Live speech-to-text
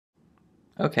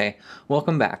Okay,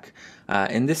 welcome back.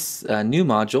 In this new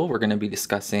module, we're going to be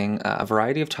discussing a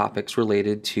variety of topics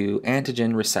related to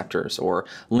antigen receptors or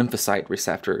lymphocyte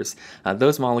receptors,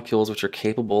 those molecules which are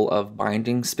capable of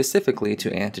binding specifically to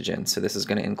antigens. So this is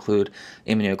going to include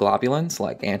immunoglobulins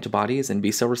like antibodies and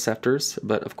B-cell receptors,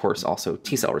 but of course also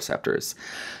T-cell receptors.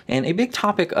 And a big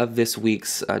topic of this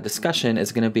week's discussion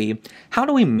is going to be how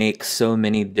do we make so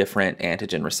many different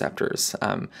antigen receptors?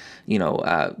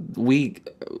 We,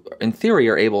 in theory,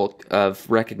 are able of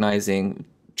recognizing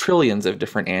trillions of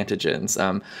different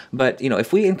antigens. But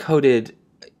if we encoded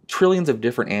trillions of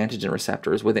different antigen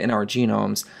receptors within our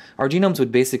genomes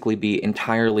would basically be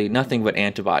entirely nothing but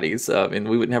antibodies, and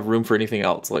we wouldn't have room for anything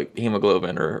else like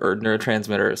hemoglobin or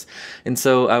neurotransmitters. And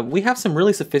so we have some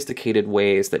really sophisticated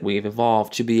ways that we've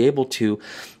evolved to be able to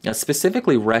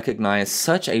specifically recognize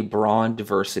such a broad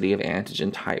diversity of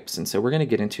antigen types. And so we're going to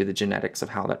get into the genetics of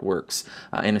how that works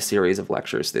in a series of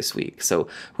lectures this week. So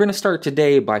we're going to start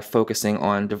today by focusing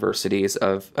on the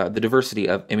diversity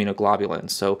of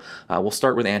immunoglobulins. So we'll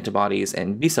start with antibodies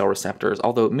and B-cell receptors,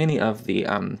 although many of the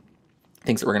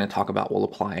things that we're going to talk about will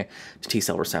apply to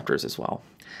T-cell receptors as well.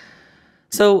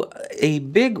 So a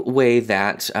big way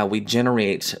that we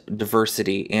generate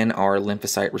diversity in our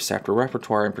lymphocyte receptor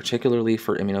repertoire, and particularly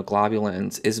for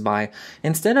immunoglobulins, is by,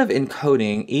 instead of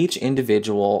encoding each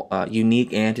individual unique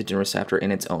antigen receptor in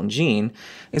its own gene,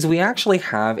 is we actually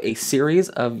have a series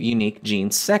of unique gene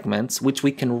segments which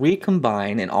we can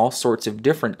recombine in all sorts of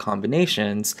different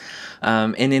combinations.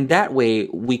 And in that way,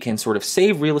 we can sort of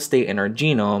save real estate in our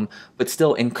genome, but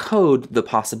still encode the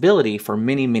possibility for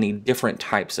many, many different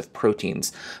types of proteins,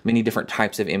 many different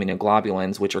types of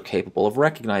immunoglobulins, which are capable of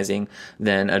recognizing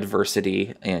then a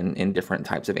diversity in different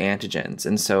types of antigens.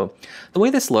 And so the way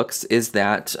this looks is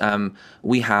that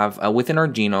we have within our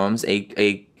genomes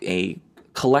a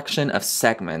collection of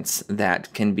segments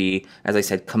that can be, as I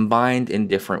said, combined in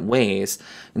different ways.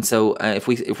 And so if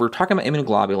we're talking about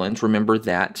immunoglobulins, remember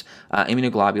that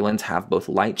immunoglobulins have both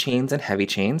light chains and heavy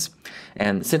chains.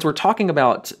 And since we're talking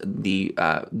about the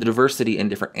diversity in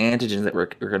different antigens that we're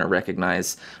going to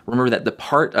recognize, remember that the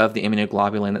part of the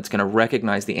immunoglobulin that's going to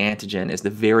recognize the antigen is the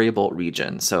variable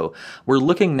region. So we're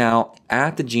looking now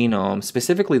at the genome,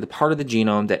 specifically the part of the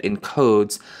genome that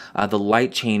encodes the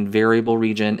light chain variable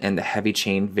region and the heavy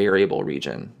chain variable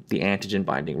region, the antigen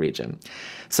binding region.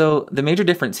 So the major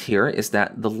difference here is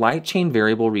that the light chain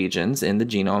variable regions in the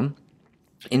genome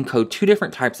encode two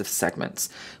different types of segments,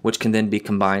 which can then be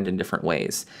combined in different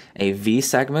ways. A V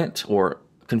segment, or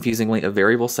confusingly, a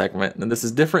variable segment, and this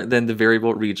is different than the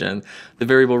variable region. The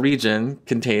variable region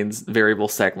contains variable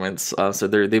segments, so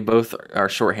they both are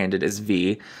shorthanded as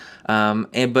V.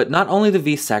 But not only the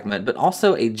V segment, but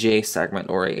also a J segment,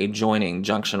 or a joining,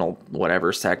 junctional,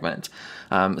 whatever segment.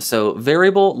 So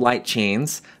variable light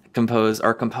chains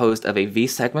are composed of a V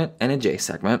segment and a J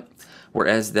segment,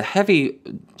 whereas the heavy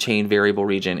chain variable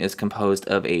region is composed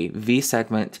of a V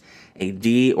segment, a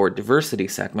D or diversity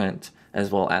segment, as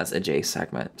well as a J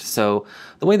segment. So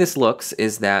the way this looks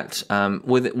is that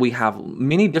we have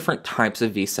many different types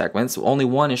of V segments. Only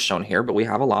one is shown here, but we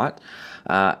have a lot.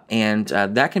 And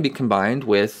that can be combined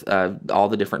with all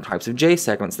the different types of J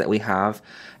segments that we have.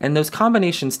 And those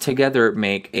combinations together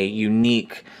make a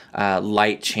unique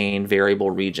light chain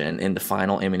variable region in the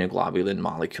final immunoglobulin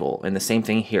molecule. And the same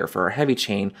thing here. For our heavy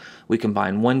chain, we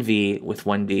combine one V with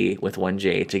one D with one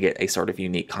J to get a sort of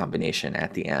unique combination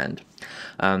at the end.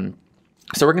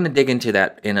 So we're going to dig into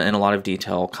that in a lot of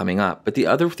detail coming up. But the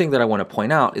other thing that I want to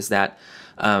point out is that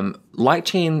light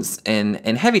chains and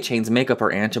heavy chains make up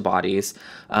our antibodies,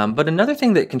 but another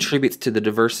thing that contributes to the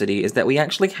diversity is that we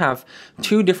actually have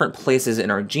two different places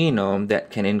in our genome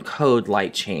that can encode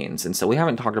light chains, and so we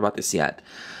haven't talked about this yet.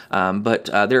 But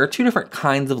there are two different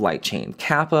kinds of light chain,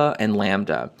 Kappa and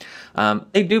Lambda.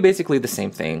 They do basically the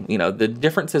same thing. The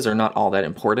differences are not all that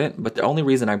important, but the only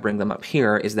reason I bring them up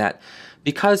here is that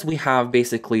because we have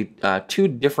basically two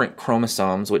different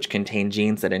chromosomes which contain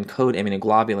genes that encode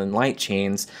immunoglobulin light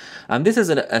chains, this is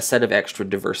a set of extra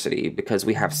diversity because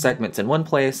we have segments in one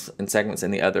place and segments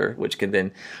in the other, which can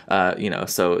then,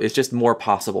 so it's just more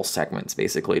possible segments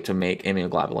basically to make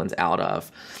immunoglobulins out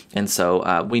of. And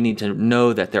so we need to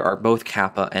know that there are both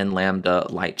Kappa and Lambda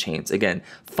light chains. Again,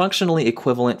 functionally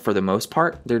equivalent for the most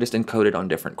part, they're just encoded on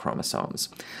different chromosomes.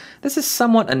 This is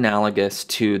somewhat analogous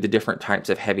to the different types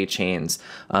of heavy chains,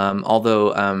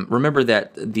 although remember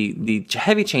that the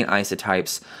heavy chain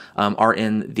isotypes are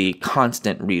in the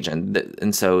constant region,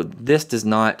 and so this does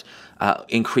not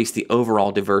increase the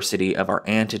overall diversity of our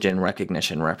antigen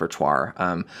recognition repertoire.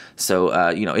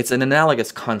 It's an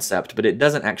analogous concept, but it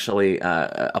doesn't actually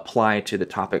apply to the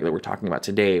topic that we're talking about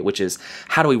today, which is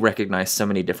how do we recognize so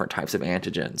many different types of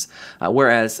antigens,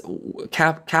 whereas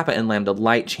Kappa and Lambda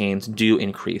light chains do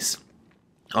increase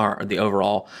the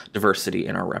overall diversity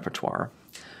in our repertoire.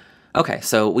 Okay,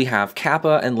 so we have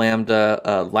Kappa and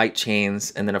Lambda light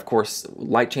chains, and then of course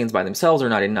light chains by themselves are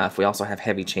not enough. We also have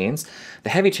heavy chains. The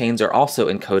heavy chains are also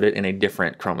encoded in a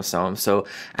different chromosome. So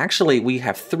actually we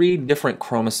have 3 different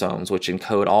chromosomes which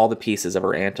encode all the pieces of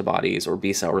our antibodies or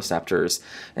B-cell receptors,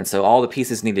 and so all the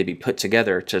pieces need to be put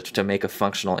together to make a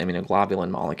functional immunoglobulin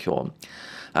molecule.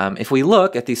 If we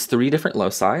look at these 3 different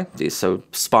loci, so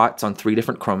spots on 3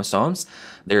 different chromosomes,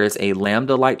 there is a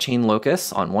lambda light chain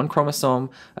locus on one chromosome,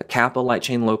 a kappa light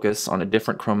chain locus on a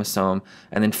different chromosome,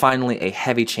 and then finally a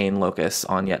heavy chain locus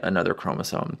on yet another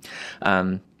chromosome.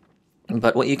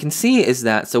 But what you can see is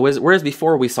that, so whereas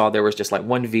before we saw there was just like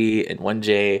one V and one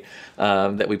J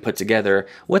that we put together,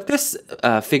 what this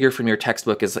figure from your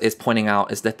textbook is pointing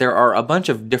out is that there are a bunch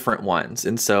of different ones.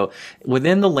 And so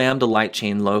within the lambda light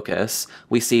chain locus,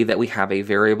 we see that we have a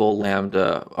variable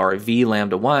lambda, or a V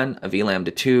lambda 1, a V lambda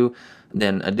 2,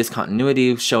 then a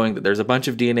discontinuity showing that there's a bunch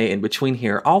of DNA in between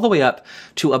here, all the way up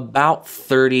to about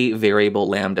 30 variable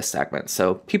lambda segments.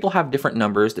 So people have different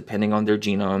numbers depending on their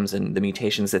genomes and the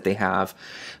mutations that they have.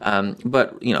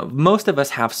 But most of us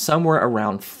have somewhere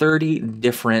around 30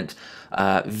 different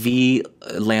V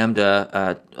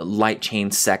lambda light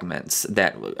chain segments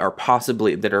that are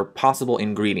possible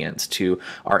ingredients to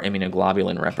our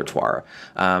immunoglobulin repertoire.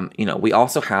 We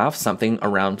also have something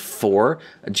around 4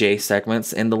 J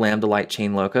segments in the lambda light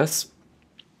chain locus.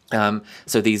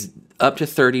 So these up to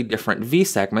 30 different V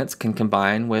segments can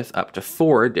combine with up to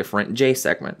 4 different J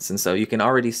segments. And so you can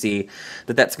already see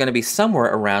that that's going to be somewhere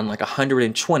around like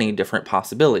 120 different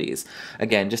possibilities.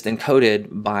 Again, just encoded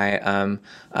by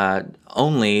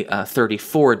only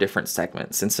 34 different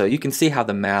segments. And so you can see how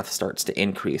the math starts to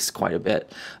increase quite a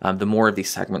bit the more of these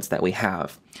segments that we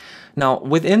have. Now,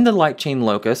 within the light chain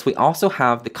locus, we also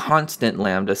have the constant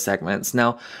lambda segments.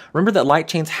 Now, remember that light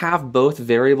chains have both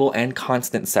variable and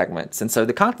constant segments, and so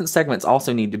the constant segments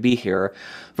also need to be here.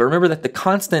 But remember that the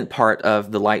constant part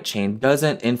of the light chain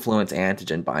doesn't influence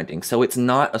antigen binding, so it's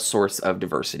not a source of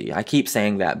diversity. I keep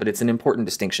saying that, but it's an important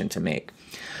distinction to make.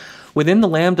 Within the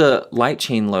lambda light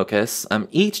chain locus,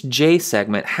 each J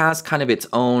segment has kind of its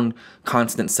own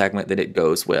constant segment that it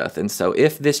goes with. And so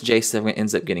if this J segment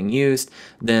ends up getting used,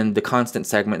 then the constant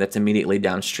segment that's immediately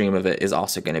downstream of it is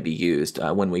also going to be used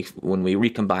when we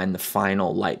recombine the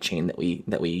final light chain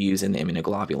that we use in the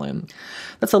immunoglobulin.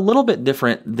 That's a little bit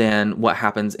different than what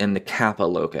happens in the kappa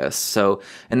locus. So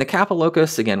in the kappa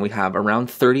locus, again, we have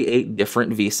around 38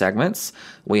 different V segments.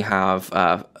 We have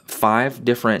 5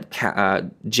 different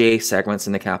J segments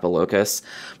in the kappa locus.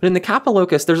 But in the kappa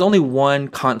locus, there's only one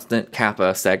constant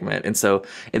kappa segment. And so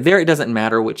there it doesn't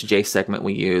matter which J segment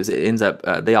we use. It ends up,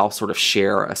 they all sort of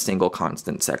share a single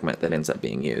constant segment that ends up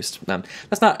being used.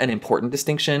 That's not an important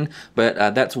distinction,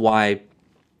 but that's why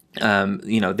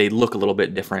they look a little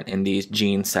bit different in these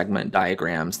gene segment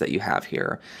diagrams that you have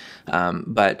here.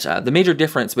 But the major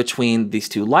difference between these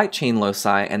 2 light chain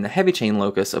loci and the heavy chain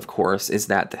locus, of course, is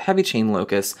that the heavy chain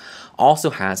locus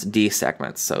also has D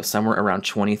segments, so somewhere around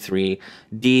 23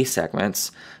 D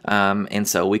segments. And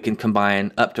so we can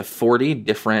combine up to 40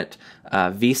 different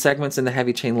V segments in the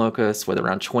heavy chain locus with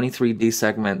around 23 D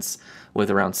segments with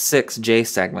around 6 J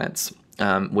segments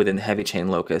within the heavy chain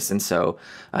locus. And so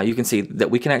you can see that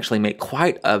we can actually make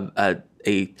quite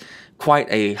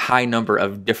a high number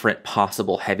of different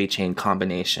possible heavy chain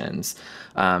combinations.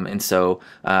 And so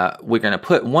we're going to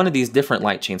put one of these different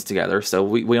light chains together. So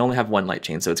we only have one light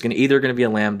chain. So it's either going to be a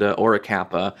lambda or a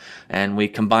kappa. And we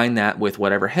combine that with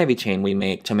whatever heavy chain we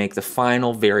make to make the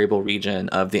final variable region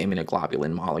of the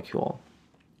immunoglobulin molecule.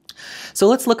 So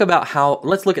let's look at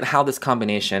how this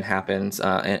combination happens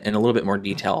in a little bit more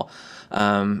detail.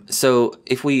 So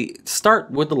if we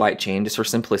start with the light chain, just for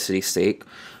simplicity's sake,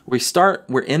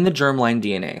 we're in the germline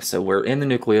DNA. So we're in the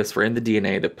nucleus, we're in the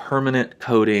DNA, the permanent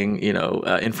coding,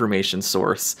 information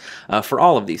source for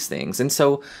all of these things. And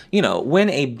so, when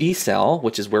a B cell,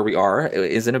 which is where we are,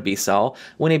 is in a B cell,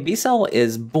 when a B cell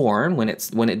is born, when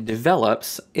it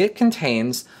develops, it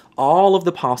contains all of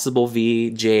the possible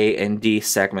V, J, and D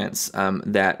segments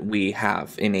that we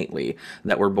have innately,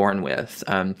 that we're born with.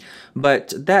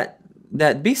 But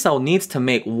that B cell needs to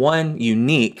make one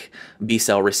unique B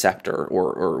cell receptor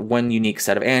or one unique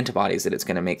set of antibodies that it's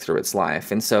going to make through its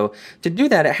life. And so to do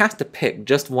that, it has to pick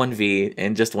just one V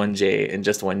and just one J and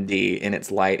just one D in its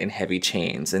light and heavy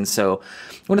chains. And so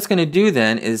what it's going to do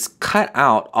then is cut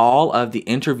out all of the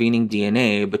intervening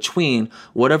DNA between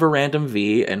whatever random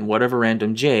V and whatever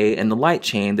random J in the light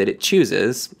chain that it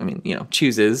chooses. I mean,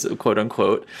 chooses, quote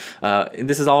unquote.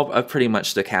 This is all a pretty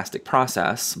much stochastic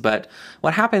process, but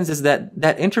what happens is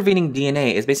that intervening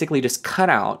DNA is basically just cut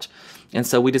out, and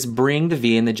so we just bring the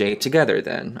V and the J together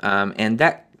then. And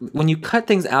that, when you cut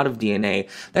things out of DNA,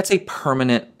 that's a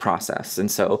permanent process.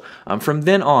 And so from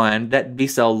then on, that B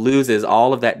cell loses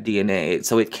all of that DNA,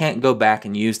 so it can't go back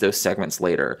and use those segments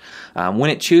later. When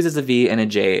it chooses a V and a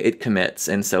J, it commits,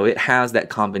 and so it has that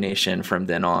combination from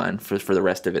then on for the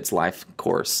rest of its life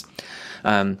course.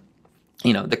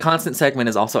 The constant segment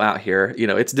is also out here.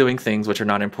 It's doing things which are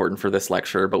not important for this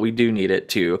lecture, but we do need it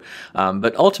too.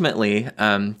 But ultimately,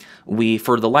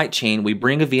 for the light chain, we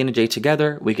bring a V and a J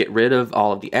together. We get rid of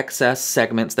all of the excess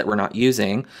segments that we're not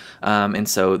using. And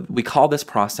so we call this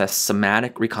process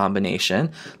somatic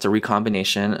recombination. It's a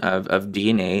recombination of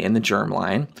DNA in the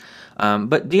germline.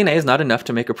 But DNA is not enough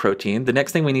to make a protein. The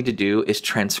next thing we need to do is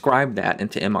transcribe that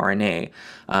into mRNA.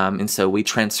 And so we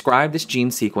transcribe this gene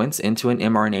sequence into an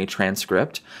mRNA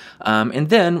transcript. And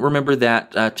then remember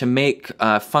that to make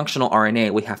functional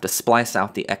RNA, we have to splice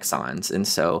out the exons. And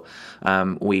so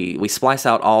we splice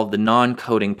out all the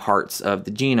non-coding parts of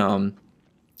the genome.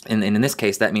 And in this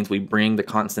case, that means we bring the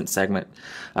constant segment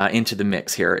into the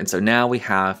mix here. And so now we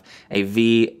have a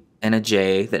V and a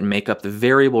J that make up the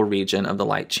variable region of the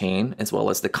light chain, as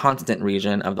well as the constant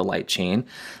region of the light chain.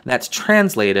 That's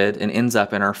translated and ends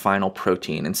up in our final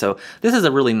protein. And so this is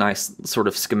a really nice sort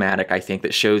of schematic, I think,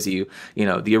 that shows you,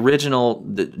 the original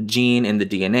gene in the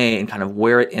DNA and kind of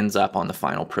where it ends up on the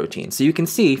final protein. So you can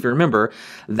see, if you remember,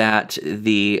 that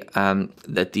the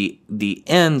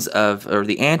ends of, or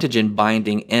the antigen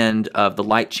binding end of the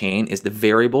light chain is the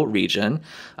variable region,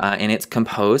 and it's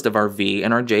composed of our V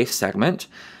and our J segment.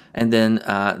 And then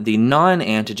the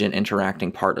non-antigen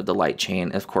interacting part of the light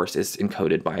chain, of course, is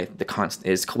encoded by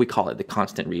we call it the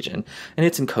constant region, and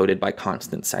it's encoded by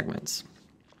constant segments.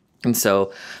 And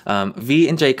so V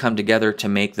and J come together to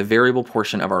make the variable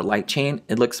portion of our light chain.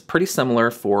 It looks pretty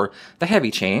similar for the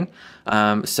heavy chain.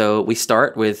 So we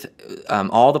start with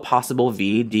all the possible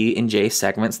V, D, and J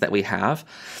segments that we have.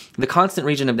 The constant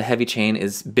region of the heavy chain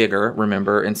is bigger,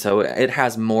 remember, and so it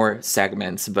has more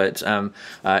segments, but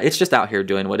it's just out here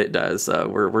doing what it does.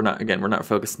 We're not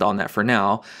focused on that for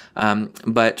now.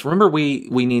 But remember, we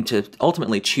need to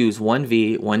ultimately choose one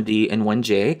V, one D, and one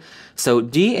J. So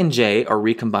D and J are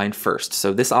recombined first.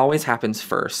 So this always happens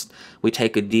first. We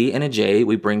take a D and a J,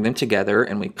 we bring them together,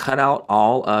 and we cut out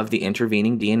all of the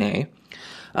intervening DNA.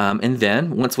 And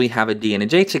then, once we have a D and a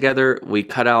J together, we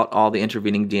cut out all the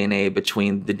intervening DNA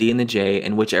between the D and the J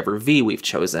and whichever V we've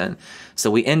chosen. So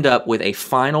we end up with a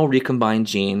final recombined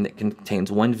gene that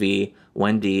contains one V,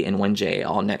 one D, and one J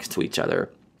all next to each other.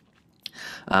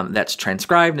 That's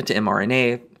transcribed into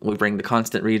mRNA. We bring the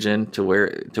constant region to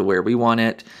where we want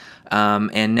it.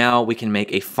 And now we can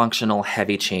make a functional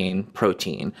heavy chain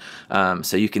protein.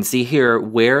 So you can see here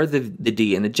where the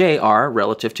D and the J are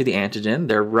relative to the antigen.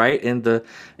 They're right in the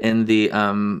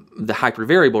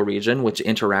hypervariable region, which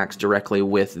interacts directly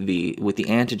with the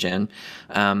antigen.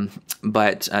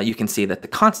 But you can see that the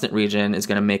constant region is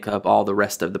going to make up all the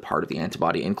rest of the part of the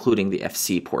antibody, including the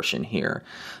FC portion here.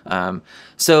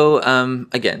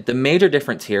 Again, the major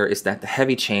difference here is that the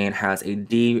heavy chain has a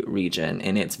D region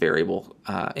in its variable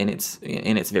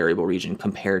region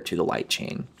compared to the light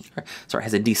chain. Sorry,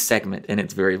 has a D segment in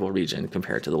its variable region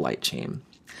compared to the light chain.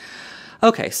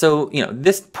 Okay, so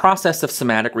this process of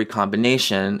somatic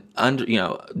recombination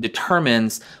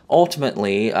determines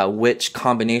ultimately which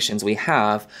combinations we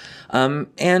have.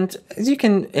 And as you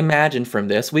can imagine from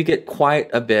this, we get quite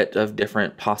a bit of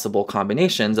different possible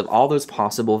combinations of all those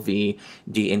possible V,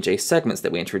 D, and J segments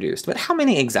that we introduced. But how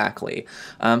many exactly?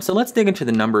 So let's dig into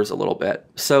the numbers a little bit.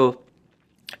 So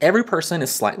every person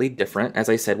is slightly different. As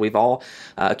I said, we've all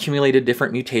accumulated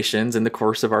different mutations in the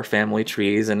course of our family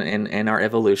trees and our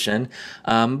evolution.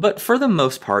 But for the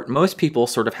most part, most people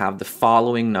sort of have the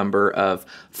following number of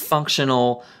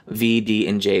functional V, D,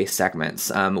 and J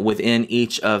segments within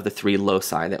each of the three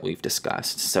loci that we've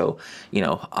discussed. So,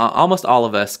 almost all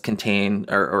of us contain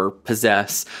or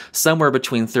possess somewhere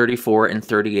between 34 and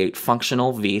 38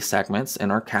 functional V segments in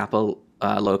our Kappa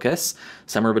Locus,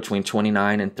 somewhere between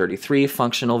 29 and 33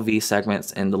 functional V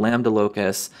segments in the Lambda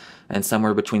locus, and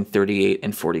somewhere between 38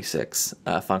 and 46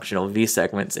 functional V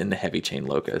segments in the heavy chain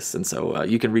locus. And so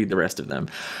you can read the rest of them.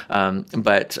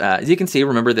 But as you can see,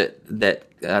 remember that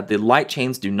the light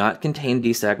chains do not contain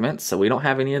D segments, so we don't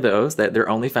have any of those. That they're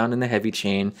only found in the heavy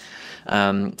chain.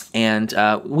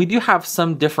 We do have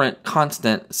some different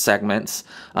constant segments,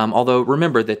 although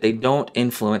remember that they don't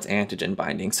influence antigen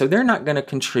binding. So they're not going to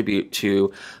contribute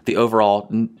to the overall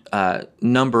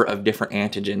number of different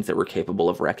antigens that we're capable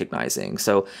of recognizing.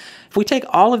 So if we take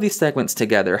all of these segments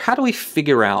together, how do we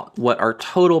figure out what our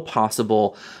total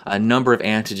possible number of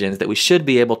antigens that we should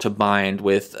be able to bind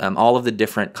with all of the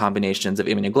different combinations of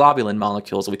immunoglobulin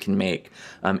molecules we can make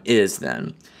is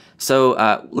then?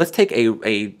 So let's take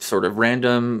a sort of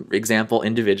random example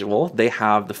individual. They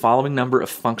have the following number of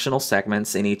functional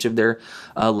segments in each of their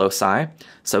loci.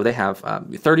 So they have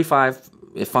 35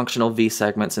 functional V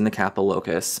segments in the Kappa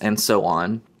locus, and so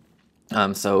on.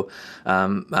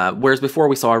 Whereas before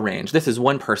we saw a range, this is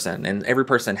one person, and every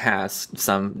person has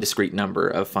some discrete number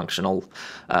of functional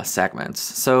segments.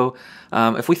 So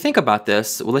if we think about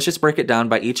this, well, let's just break it down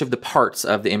by each of the parts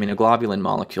of the immunoglobulin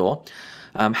molecule.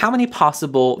 How many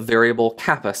possible variable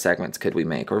kappa segments could we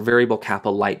make, or variable kappa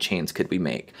light chains could we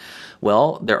make?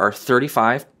 Well, there are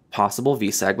 35 possible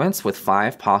V segments with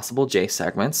 5 possible J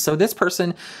segments. So this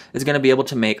person is going to be able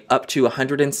to make up to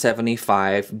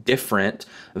 175 different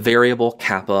variable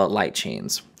kappa light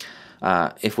chains.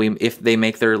 If they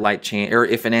make their light chain, or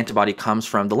if an antibody comes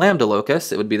from the Lambda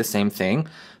locus, it would be the same thing.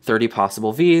 30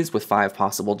 possible Vs with 5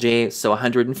 possible Js, so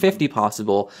 150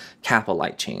 possible kappa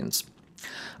light chains.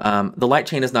 The light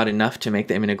chain is not enough to make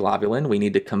the immunoglobulin. We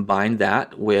need to combine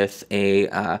that with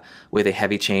a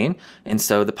heavy chain. And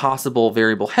so the possible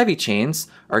variable heavy chains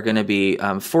are going to be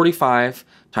 45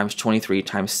 times 23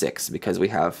 times 6, because we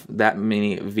have that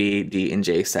many V, D, and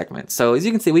J segments. So as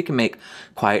you can see, we can make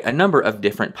quite a number of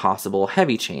different possible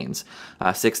heavy chains,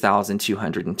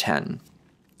 6,210.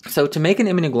 So to make an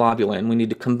immunoglobulin, we need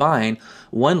to combine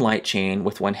one light chain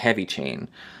with one heavy chain.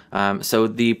 So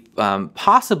the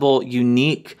possible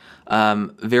unique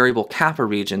variable kappa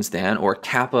regions then, or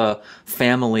kappa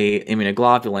family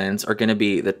immunoglobulins, are going to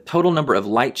be the total number of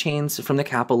light chains from the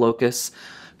Kappa locus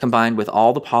combined with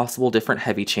all the possible different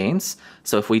heavy chains.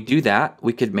 So if we do that,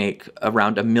 we could make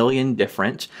around 1 million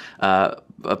different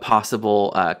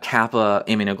possible kappa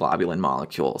immunoglobulin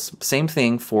molecules. Same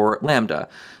thing for Lambda.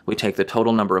 We take the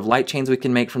total number of light chains we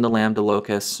can make from the Lambda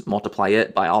locus, multiply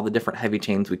it by all the different heavy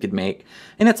chains we could make,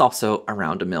 and it's also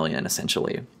around 1 million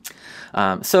essentially.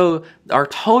 So our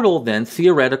total then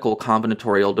theoretical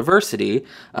combinatorial diversity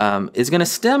is going to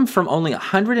stem from only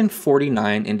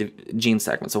 149 gene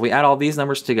segments. So if we add all these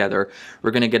numbers together,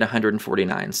 we're going to get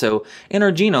 149. So in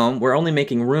our genome, we're only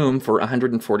making room for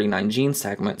 149 gene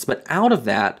segments, but out of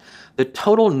that, the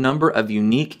total number of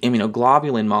unique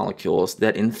immunoglobulin molecules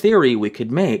that in theory we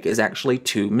could make is actually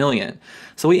 2 million.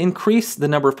 So we increase the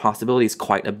number of possibilities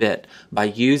quite a bit by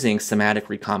using somatic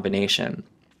recombination.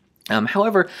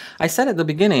 However, I said at the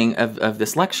beginning of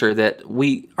this lecture that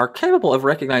we are capable of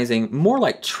recognizing more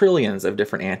like trillions of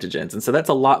different antigens, and so that's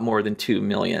a lot more than 2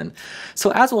 million.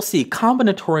 So as we'll see,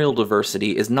 combinatorial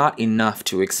diversity is not enough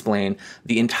to explain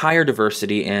the entire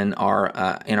diversity in our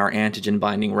antigen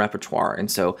binding repertoire. And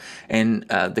so in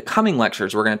the coming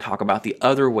lectures, we're going to talk about the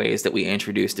other ways that we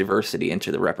introduce diversity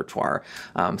into the repertoire.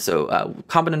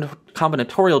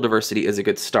 Combinatorial diversity is a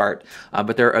good start,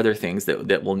 but there are other things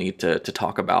that we'll need to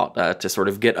talk about to sort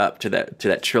of get up to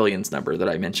that trillions number that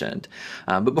I mentioned.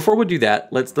 But before we do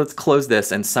that, let's close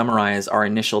this and summarize our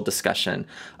initial discussion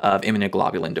of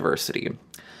immunoglobulin diversity.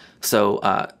 So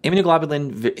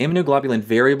immunoglobulin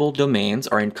variable domains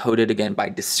are encoded again by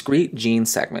discrete gene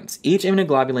segments. Each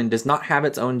immunoglobulin does not have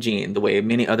its own gene the way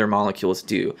many other molecules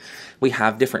do. We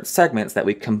have different segments that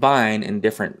we combine in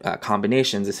different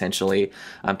combinations essentially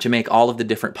to make all of the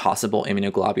different possible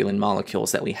immunoglobulin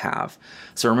molecules that we have.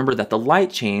 So remember that the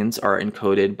light chains are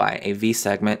encoded by a V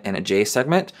segment and a J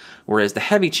segment, whereas the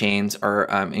heavy chains are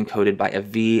encoded by a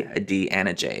V, a D, and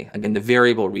a J. Again, the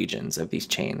variable regions of these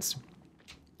chains.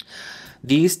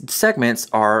 These segments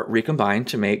are recombined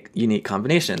to make unique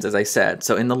combinations, as I said.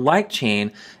 So in the light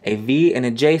chain, a V and a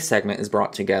J segment is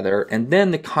brought together, and then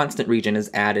the constant region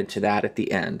is added to that at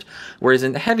the end. Whereas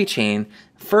in the heavy chain,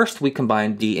 first we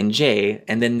combine D and J,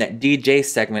 and then that DJ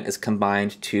segment is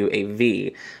combined to a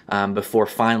V before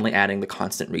finally adding the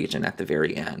constant region at the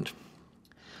very end.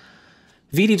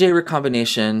 VDJ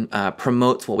recombination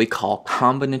promotes what we call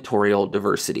combinatorial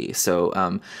diversity.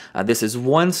 So this is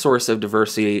one source of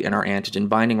diversity in our antigen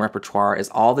binding repertoire, is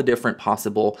all the different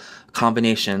possible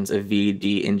combinations of V,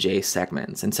 D, and J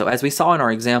segments. And so as we saw in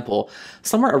our example,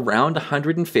 somewhere around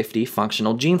 150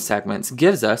 functional gene segments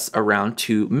gives us around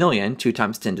 2 million, 2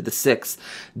 times 10 to the 6,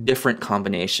 different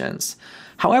combinations.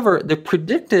 However, the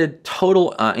predicted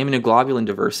total immunoglobulin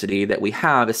diversity that we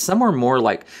have is somewhere more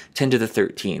like 10 to the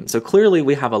 13. So clearly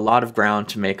we have a lot of ground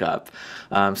to make up.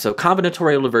 So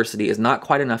combinatorial diversity is not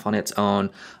quite enough on its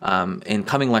own. In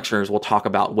coming lectures, we'll talk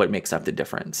about what makes up the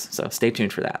difference. So stay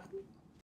tuned for that.